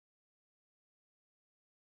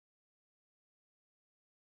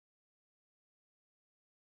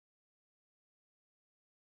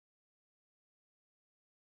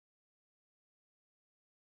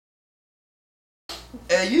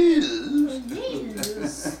Yes.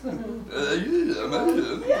 Yes.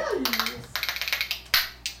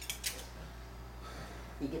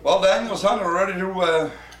 Well, Daniel, son, we're ready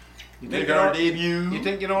to make our debut. You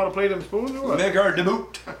think you know how to play them spoons or what? Make our debut.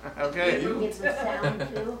 Okay. Get some sound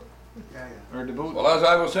too. Or debut. Well, as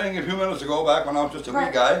I was saying a few minutes ago, back when I was just a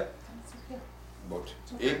wee guy, about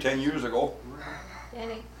 8-10 years ago,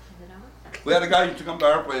 Danny, is it on? we had a guy who used to come to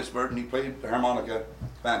our place, Bert, and he played the harmonica,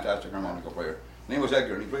 fantastic harmonica player. His name was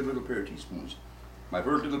Edgar, and he played a little pair of teaspoons. My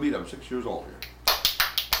first little beat, I was 6 years old here.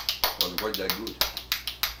 Wasn't quite that good.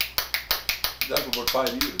 That for about 5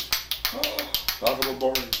 years. Oh, talk about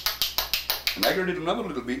boring. And Edgar did another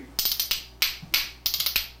little beat.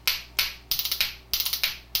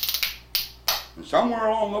 And somewhere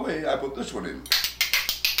along the way, I put this one in.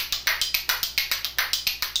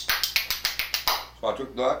 So I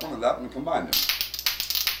took that one and combined them.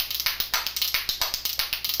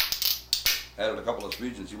 Added a couple of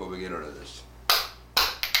speeds and see what we get out of this.